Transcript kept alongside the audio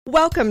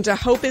Welcome to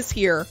Hope is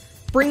Here,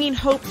 bringing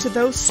hope to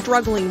those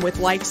struggling with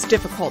life's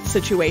difficult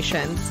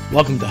situations.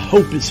 Welcome to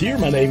Hope is Here.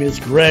 My name is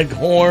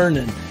GregJHorn,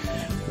 and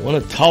I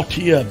want to talk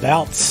to you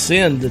about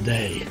sin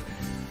today.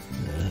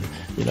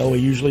 We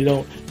usually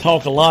don't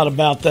talk a lot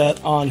about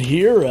that on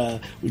here.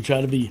 We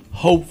try to be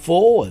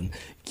hopeful and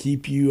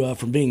keep you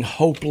from being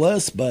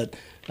hopeless, but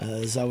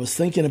as I was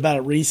thinking about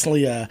it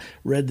recently, I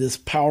read this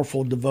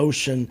powerful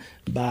devotion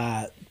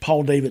by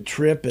Paul David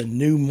Tripp in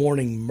New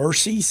Morning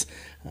Mercies.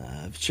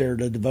 I've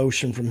shared a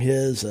devotion from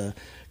his a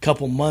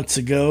couple months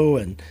ago,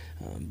 and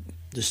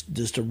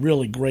just a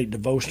really great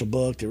devotional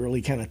book that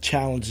really kind of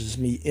challenges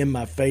me in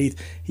my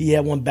faith. He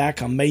had one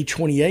back on May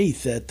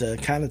 28th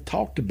that kind of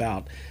talked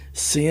about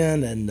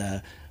sin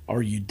and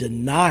are you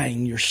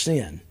denying your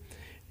sin?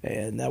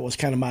 And that was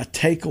kind of my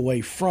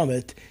takeaway from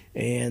it.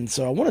 And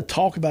so I want to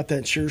talk about that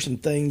and share some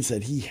things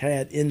that he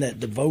had in that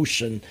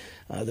devotion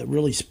that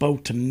really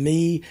spoke to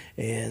me.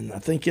 And I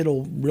think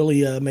it'll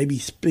really maybe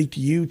speak to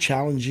you,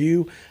 challenge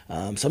you.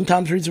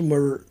 Sometimes the reason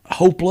we're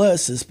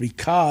hopeless is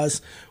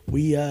because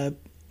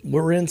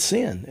we're in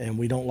sin and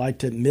we don't like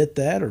to admit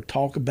that or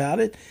talk about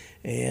it.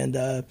 And,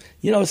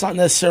 it's not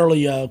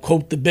necessarily,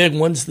 quote, the big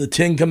ones, the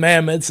 10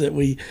 Commandments that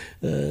we,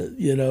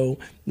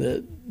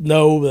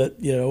 know that,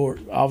 or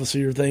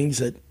obviously are things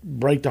that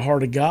break the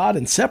heart of God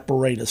and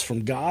separate us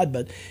from God.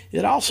 But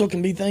it also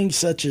can be things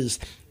such as,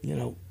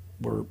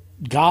 we're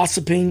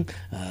gossiping,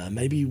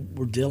 maybe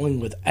we're dealing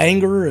with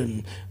anger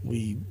and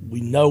we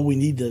know we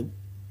need to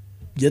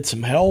get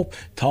some help,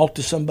 talk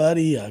to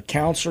somebody, a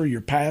counselor, your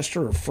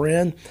pastor, a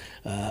friend.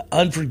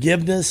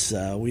 Unforgiveness,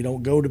 we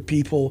don't go to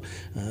people.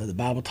 The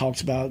Bible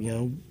talks about,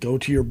 go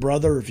to your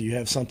brother if you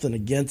have something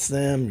against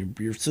them,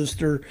 your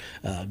sister.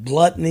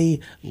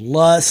 Gluttony,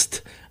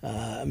 lust.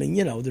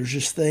 There's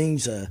just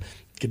things,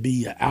 could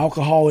be an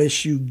alcohol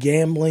issue,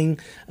 gambling.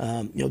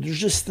 There's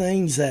just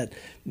things that,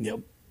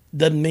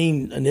 doesn't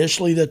mean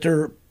initially that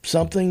they're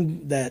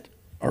something that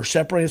are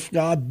separated from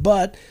God,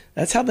 but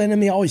that's how the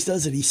enemy always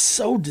does it. He's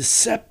so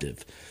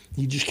deceptive.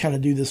 You just kind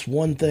of do this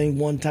one thing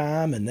one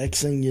time, and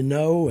next thing you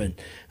know, and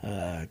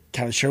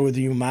kind of share with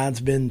you,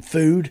 mine's been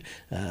food.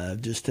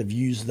 Just have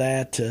used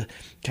that to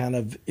kind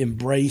of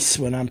embrace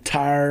when I'm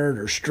tired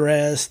or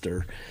stressed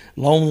or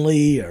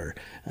lonely or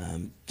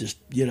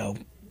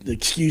the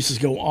excuses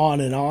go on.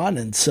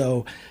 And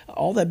so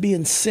all that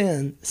being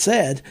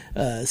said,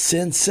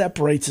 sin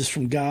separates us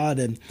from God.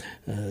 And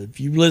if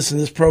you listen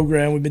to this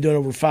program, we've been doing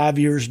over 5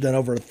 years, done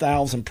over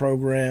 1,000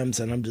 programs,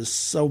 and I'm just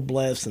so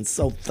blessed and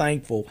so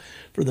thankful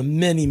for the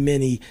many,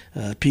 many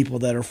people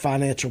that are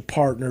financial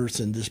partners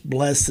and just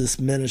bless this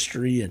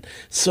ministry, and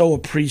so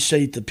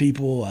appreciate the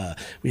people.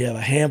 We have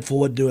a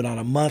handful that do it on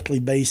a monthly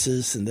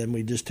basis, and then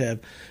we just have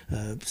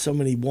so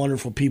many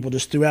wonderful people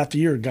just throughout the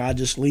year. God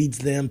just leads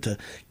them to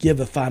give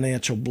a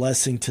financial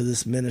blessing to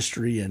this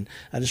ministry, and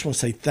I just want to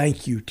say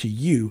thank you to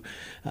you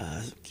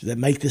that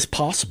make this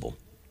possible.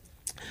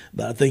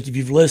 But I think if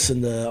you've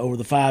listened over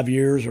the 5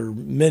 years or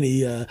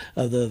many of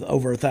the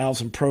over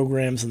 1,000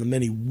 programs and the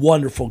many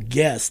wonderful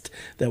guests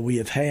that we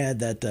have had,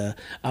 that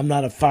I'm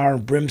not a fire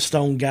and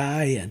brimstone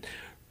guy. And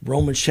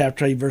Romans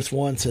chapter 8 verse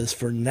 1 says,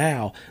 "For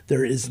now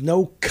there is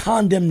no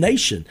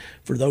condemnation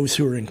for those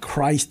who are in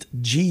Christ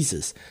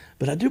Jesus."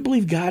 But I do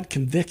believe God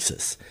convicts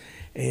us.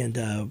 And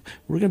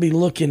we're going to be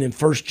looking in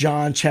 1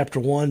 John chapter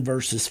 1,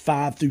 verses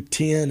 5 through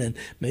 10. And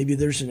maybe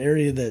there's an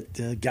area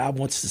that God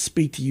wants to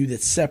speak to you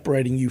that's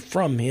separating you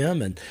from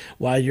him. And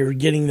while you're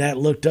getting that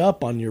looked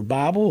up on your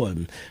Bible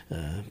and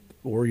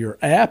or your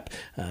app,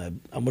 I'm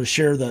going to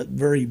share the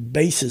very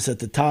basis at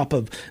the top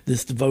of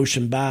this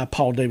devotion by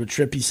Paul David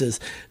Tripp. He says,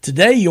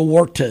 "Today you'll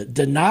work to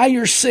deny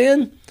your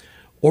sin,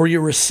 or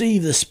you'll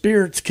receive the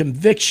Spirit's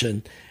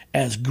conviction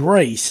as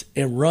grace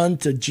and run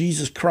to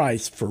Jesus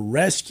Christ for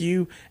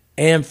rescue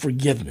and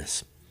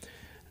forgiveness."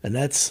 And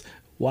that's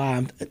why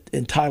I'm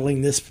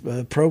entitling this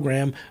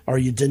program, "Are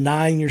You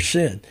Denying Your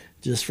Sin?"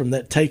 Just from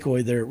that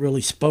takeaway there, it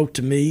really spoke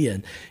to me.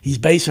 And he's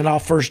basing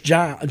off 1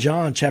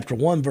 John chapter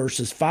 1,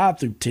 verses 5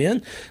 through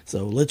 10.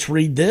 So let's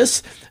read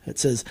this. It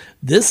says,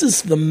 "This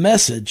is the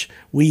message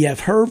we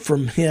have heard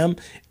from him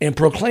and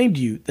proclaimed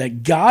to you,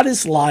 that God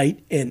is light,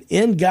 and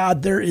in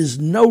God there is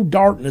no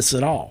darkness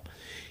at all.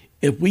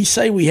 If we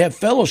say we have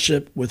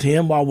fellowship with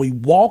him while we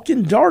walk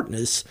in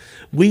darkness,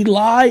 we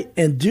lie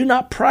and do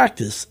not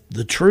practice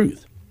the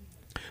truth.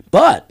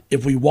 But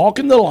if we walk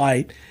in the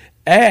light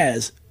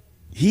as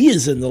he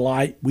is in the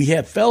light, we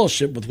have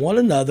fellowship with one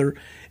another,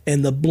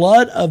 and the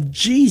blood of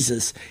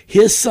Jesus,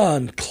 his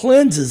Son,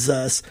 cleanses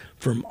us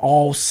from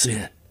all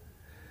sin."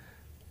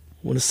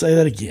 I want to say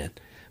that again.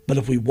 "But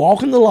if we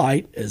walk in the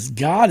light, as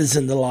God is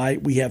in the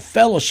light, we have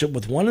fellowship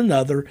with one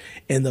another,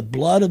 and the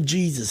blood of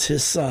Jesus,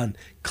 his Son,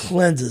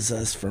 cleanses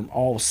us from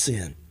all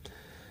sin."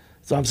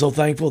 So I'm so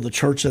thankful the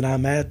church that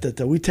I'm at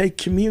that we take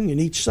communion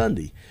each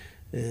Sunday.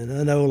 And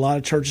I know a lot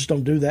of churches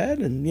don't do that,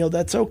 and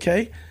that's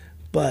okay.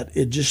 But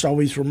it just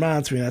always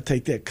reminds me, I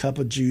take that cup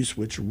of juice,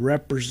 which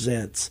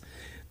represents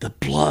the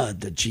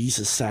blood that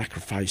Jesus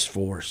sacrificed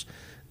for us,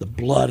 the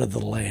blood of the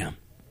Lamb.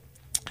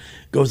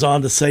 goes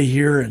on to say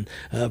here in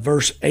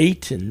verse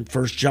 8 in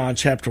 1 John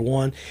chapter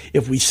 1,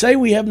 if we say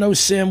we have no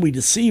sin, we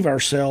deceive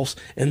ourselves,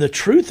 and the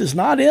truth is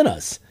not in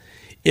us.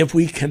 If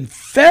we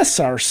confess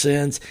our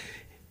sins,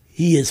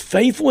 he is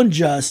faithful and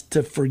just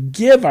to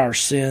forgive our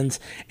sins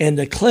and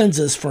to cleanse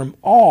us from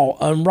all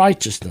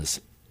unrighteousness.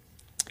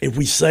 If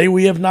we say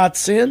we have not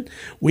sinned,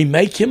 we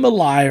make him a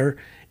liar,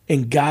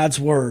 and God's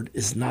word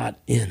is not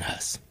in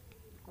us.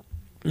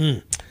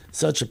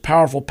 Such a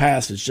powerful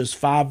passage, just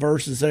 5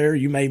 verses there.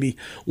 You maybe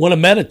want to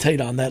meditate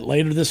on that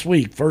later this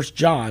week. 1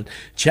 John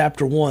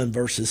chapter 1,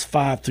 verses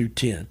 5 through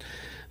 10.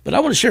 But I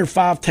want to share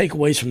 5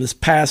 takeaways from this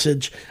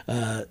passage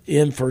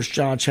in 1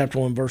 John chapter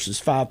 1, verses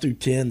 5 through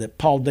 10 that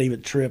Paul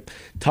David Tripp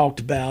talked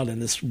about in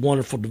this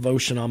wonderful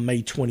devotion on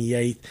May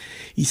 28th.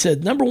 He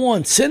said, number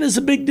 1, sin is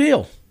a big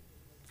deal.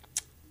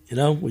 You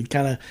know, we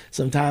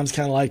sometimes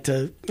like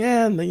to,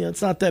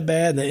 it's not that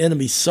bad. The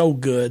enemy's so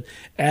good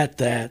at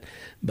that.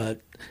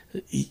 But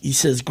he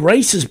says,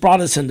 grace has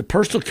brought us into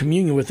personal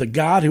communion with a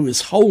God who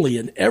is holy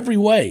in every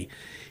way.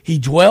 He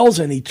dwells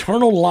in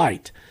eternal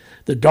light.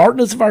 The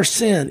darkness of our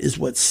sin is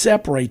what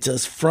separates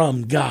us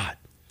from God.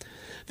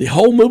 The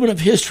whole movement of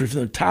history from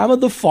the time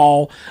of the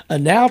fall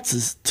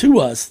announces to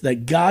us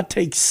that God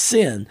takes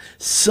sin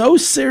so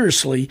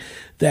seriously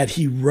that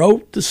he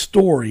wrote the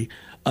story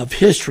of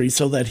history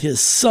so that his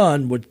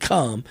son would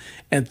come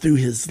and through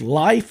his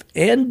life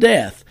and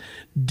death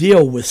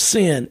deal with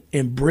sin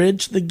and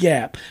bridge the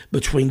gap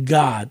between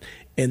God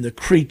and the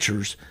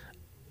creatures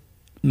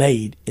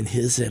made in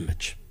his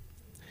image.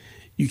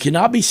 You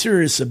cannot be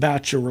serious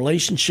about your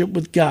relationship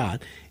with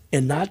God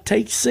and not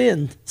take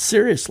sin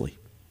seriously.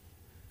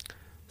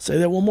 Say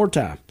that one more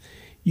time.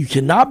 You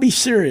cannot be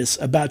serious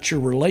about your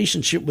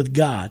relationship with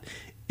God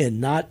and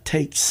not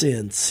take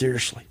sin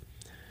seriously.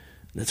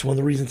 That's one of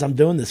the reasons I'm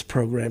doing this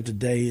program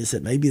today, is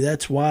that maybe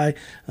that's why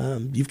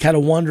you've kind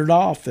of wandered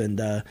off,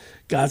 and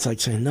God's like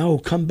saying, no,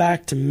 come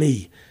back to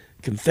me.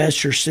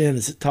 Confess your sin,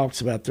 as it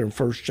talks about there in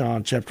 1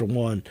 John chapter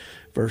 1,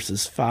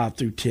 verses 5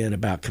 through 10,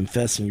 about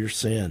confessing your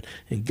sin,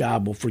 and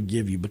God will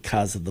forgive you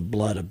because of the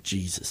blood of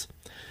Jesus.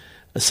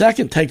 A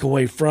second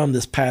takeaway from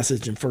this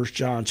passage in 1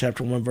 John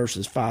chapter 1,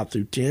 verses 5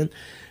 through 10,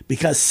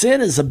 because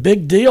sin is a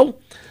big deal,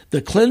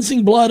 the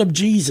cleansing blood of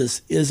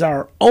Jesus is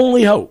our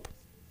only hope.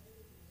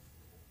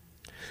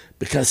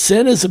 Because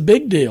sin is a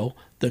big deal,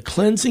 the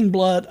cleansing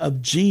blood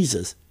of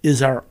Jesus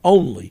is our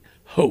only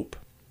hope.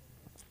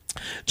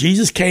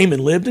 Jesus came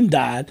and lived and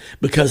died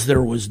because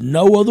there was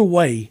no other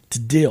way to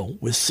deal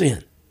with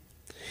sin.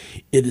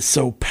 It is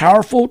so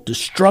powerful,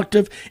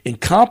 destructive, and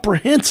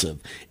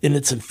comprehensive in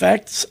its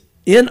effects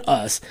in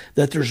us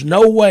that there's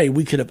no way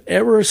we could have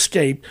ever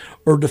escaped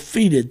or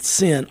defeated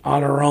sin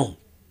on our own.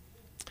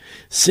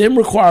 Sin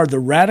required the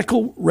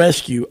radical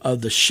rescue of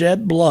the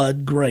shed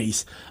blood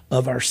grace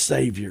of our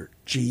Savior,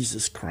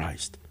 Jesus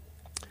Christ.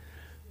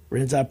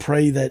 Friends, I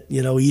pray that,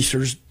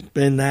 Easter's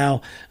been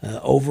now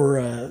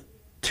over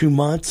 2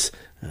 months,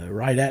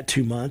 right at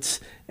 2 months.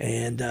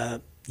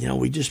 And,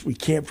 we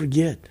can't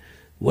forget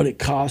what it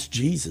cost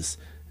Jesus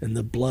and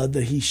the blood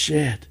that he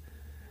shed.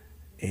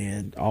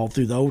 And all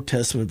through the Old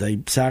Testament,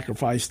 they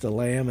sacrificed the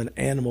lamb and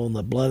animal, and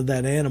the blood of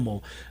that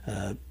animal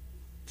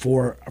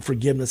for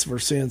forgiveness of our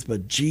sins.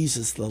 But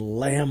Jesus, the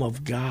Lamb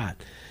of God,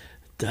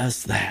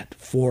 does that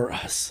for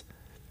us.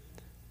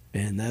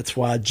 And that's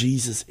why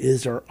Jesus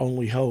is our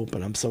only hope.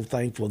 And I'm so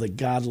thankful that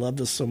God loved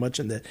us so much,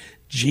 and that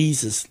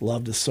Jesus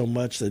loved us so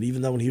much, that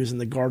even though when he was in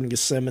the Garden of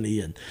Gethsemane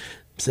and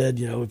said,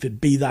 if it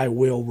be thy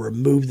will,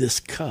 remove this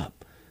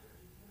cup.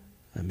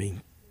 I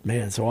mean,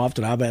 man, so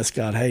often I've asked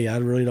God, hey, I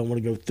really don't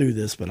want to go through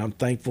this, but I'm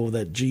thankful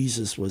that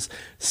Jesus was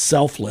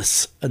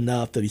selfless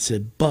enough that he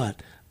said,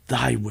 but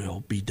thy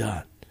will be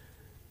done.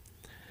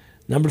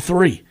 Number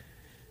 3,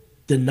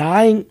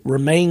 denying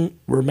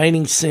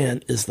remaining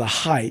sin is the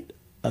height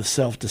of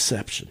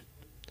self-deception.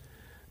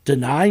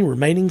 Denying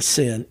remaining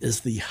sin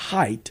is the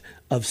height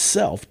of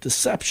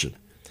self-deception.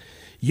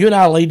 You and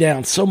I lay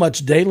down so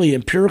much daily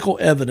empirical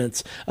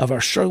evidence of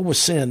our struggle with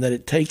sin that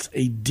it takes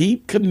a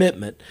deep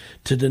commitment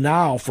to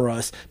denial for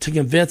us to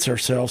convince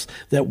ourselves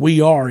that we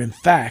are, in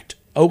fact,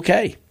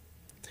 okay.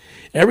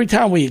 Every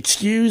time we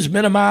excuse,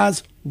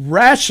 minimize,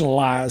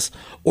 rationalize,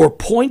 or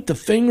point the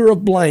finger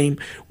of blame,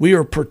 we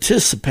are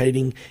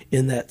participating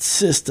in that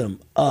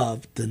system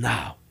of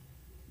denial.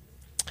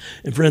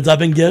 And friends, I've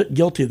been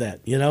guilty of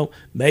that,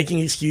 making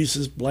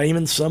excuses,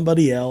 blaming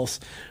somebody else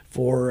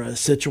for a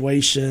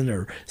situation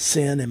or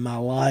sin in my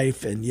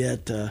life. And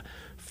yet,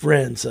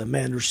 friends,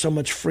 man, there's so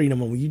much freedom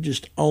when you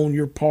just own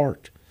your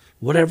part,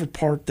 whatever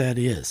part that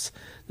is.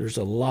 There's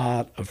a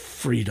lot of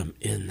freedom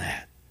in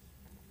that.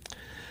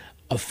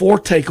 A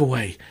fourth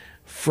takeaway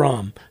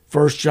from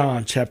 1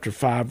 John chapter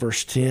 5,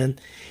 verse 10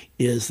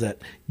 is that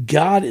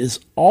God is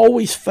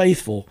always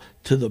faithful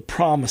to the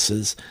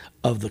promises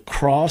of the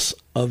cross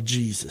of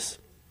Jesus.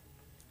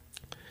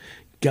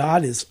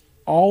 God is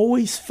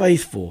always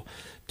faithful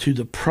to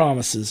the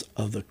promises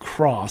of the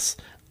cross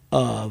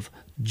of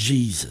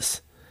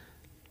Jesus.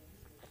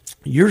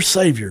 Your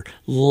Savior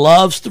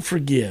loves to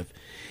forgive.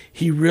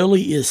 He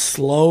really is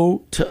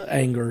slow to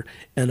anger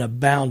and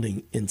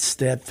abounding in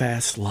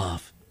steadfast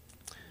love.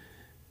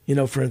 You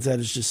know, friends, that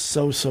is just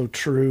so, so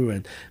true,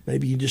 and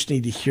maybe you just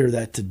need to hear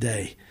that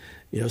today.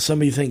 You know, some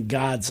of you think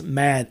God's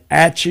mad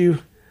at you.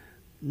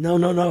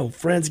 No.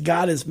 Friends,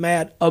 God is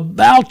mad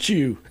about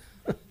you.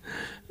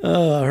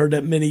 I heard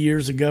that many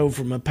years ago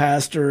from a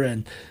pastor,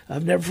 and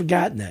I've never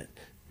forgotten that.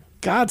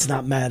 God's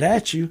not mad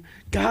at you.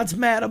 God's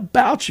mad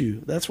about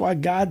you. That's why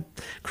God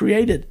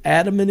created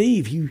Adam and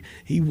Eve.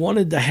 He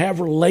wanted to have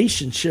a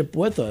relationship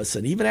with us.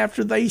 And even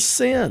after they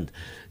sinned,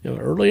 you know,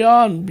 early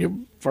on, your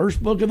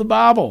first book of the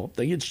Bible, I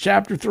think it's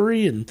chapter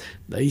 3, and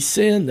they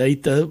sinned. They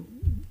ate the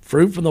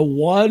fruit from the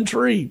one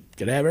tree.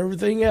 Could have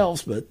everything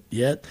else, but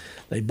yet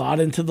they bought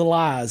into the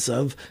lies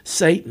of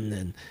Satan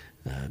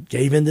and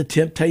gave in to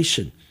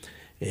temptation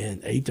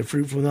and ate the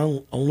fruit from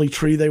the only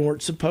tree they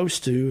weren't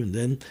supposed to. And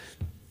then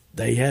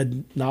they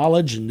had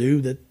knowledge and knew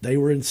that they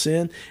were in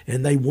sin,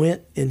 and they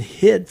went and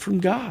hid from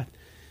God.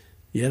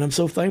 Yet I'm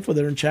so thankful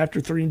that in chapter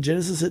 3 in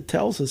Genesis, it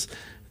tells us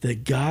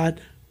that God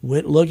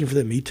went looking for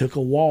them. He took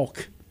a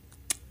walk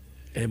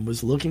and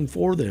was looking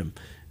for them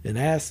and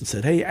asked and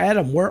said, "Hey,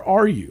 Adam, where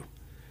are you?"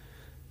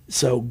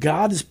 So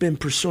God has been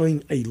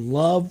pursuing a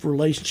love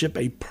relationship,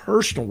 a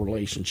personal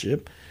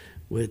relationship,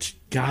 which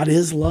God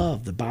is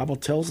love. The Bible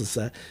tells us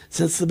that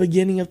since the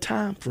beginning of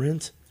time,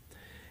 friends.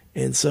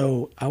 And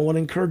so I want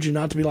to encourage you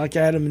not to be like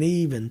Adam and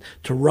Eve and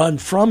to run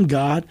from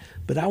God,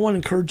 but I want to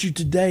encourage you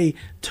today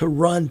to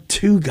run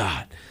to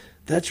God.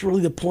 That's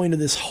really the point of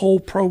this whole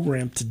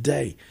program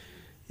today,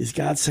 is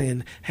God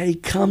saying, "Hey,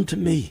 come to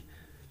me."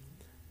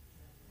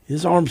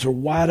 His arms are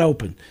wide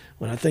open.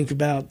 When I think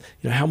about,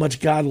 how much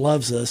God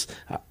loves us,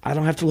 I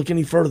don't have to look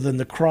any further than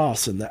the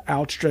cross and the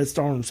outstretched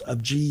arms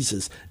of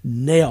Jesus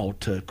nailed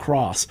to a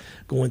cross,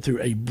 going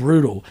through a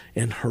brutal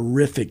and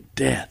horrific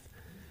death.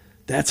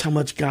 That's how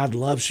much God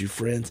loves you,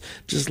 friends.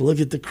 Just look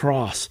at the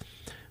cross.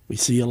 We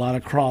see a lot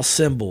of cross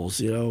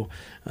symbols,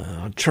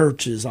 on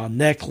churches, on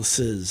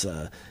necklaces,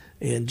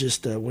 and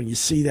just when you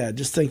see that,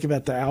 just think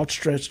about the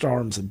outstretched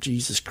arms of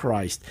Jesus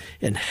Christ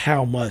and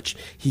how much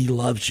he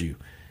loves you,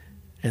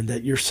 and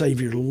that your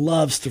Savior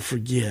loves to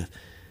forgive.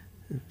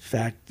 In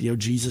fact,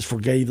 Jesus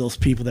forgave those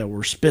people that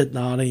were spitting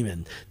on him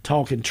and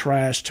talking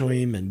trash to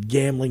him and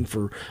gambling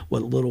for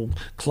what little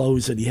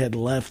clothes that he had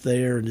left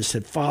there, and just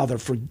said, "Father,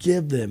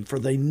 forgive them, for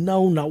they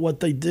know not what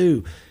they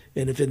do."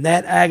 And if in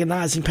that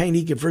agonizing pain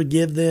he can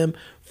forgive them,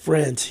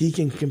 friends, he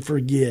can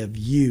forgive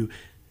you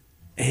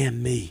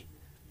and me.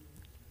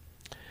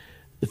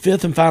 The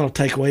fifth and final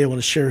takeaway I want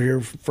to share here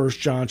from 1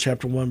 John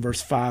chapter 1,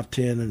 verse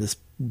 5-10, and this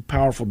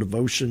powerful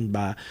devotion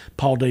by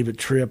Paul David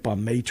Tripp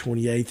on May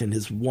 28th in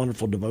his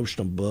wonderful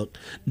devotional book,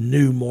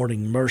 New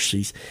Morning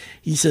Mercies.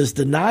 He says,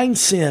 "Denying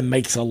sin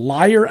makes a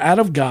liar out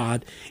of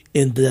God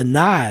and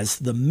denies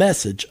the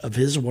message of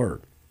his word."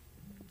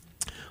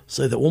 I'll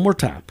say that one more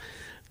time.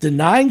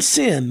 Denying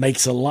sin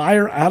makes a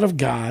liar out of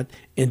God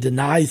and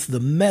denies the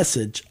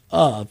message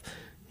of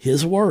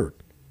his word.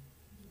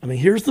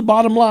 Here's the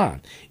bottom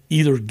line.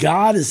 Either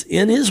God is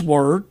in his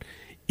word,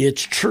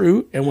 it's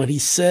true, and when he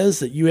says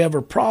that you have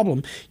a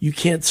problem you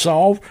can't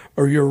solve,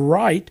 or you're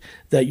right,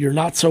 that you're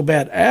not so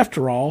bad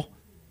after all,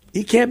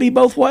 it can't be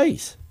both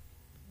ways.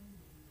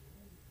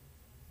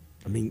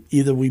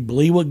 Either we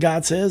believe what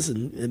God says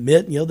and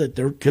admit, that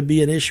there could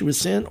be an issue with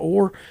sin,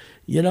 or,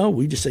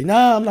 we just say,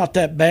 "No, I'm not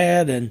that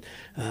bad." And,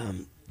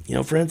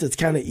 friends, it's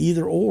kind of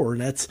either or,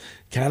 and that's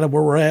kind of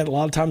where we're at a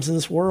lot of times in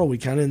this world. We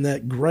kind of in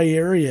that gray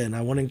area, and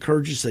I want to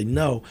encourage you to say,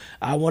 "No,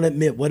 I want to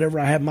admit whatever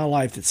I have in my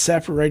life that's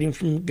separating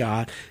from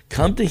God,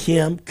 come to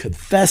him,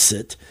 confess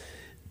it,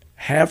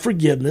 have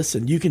forgiveness,"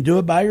 and you can do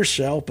it by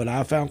yourself, but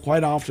I found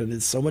quite often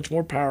it's so much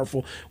more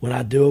powerful when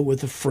I do it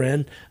with a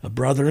friend, a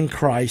brother in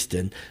Christ,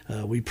 and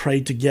we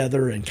pray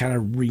together and kind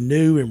of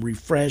renew and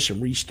refresh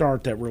and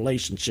restart that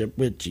relationship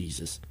with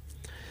Jesus.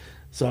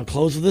 So I'll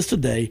close with this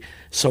today.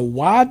 So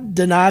why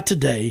deny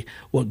today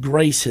what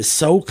grace has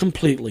so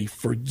completely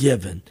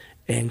forgiven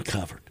and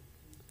covered?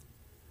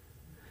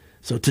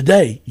 So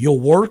today,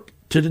 you'll work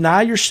to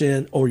deny your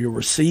sin, or you'll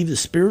receive the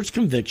Spirit's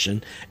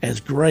conviction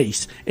as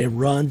grace and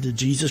run to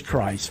Jesus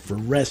Christ for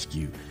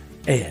rescue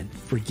and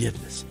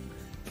forgiveness.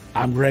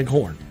 I'm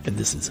GregJHorn, and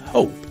this is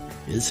Hope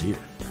is Here.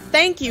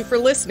 Thank you for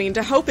listening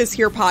to Hope is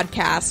Here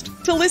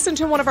podcast. To listen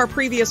to one of our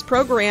previous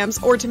programs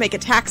or to make a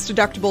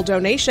tax-deductible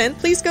donation,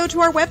 please go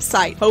to our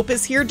website,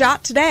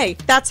 hopeishere.today.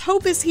 That's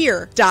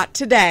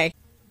hopeishere.today.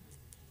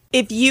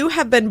 If you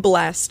have been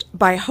blessed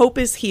by Hope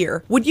is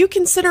Here, would you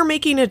consider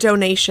making a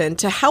donation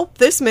to help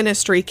this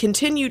ministry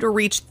continue to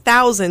reach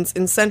thousands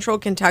in Central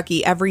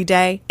Kentucky every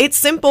day? It's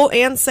simple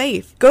and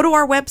safe. Go to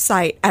our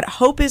website at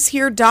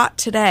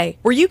hopeishere.today,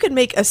 where you can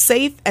make a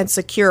safe and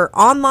secure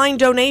online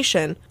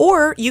donation,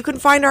 or you can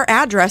find our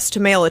address to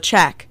mail a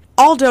check.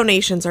 All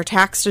donations are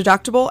tax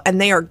deductible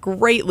and they are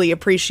greatly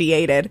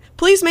appreciated.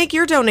 Please make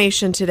your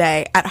donation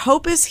today at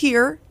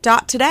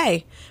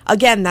hopeishere.today.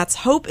 Again, that's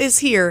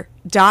hopeishere.today.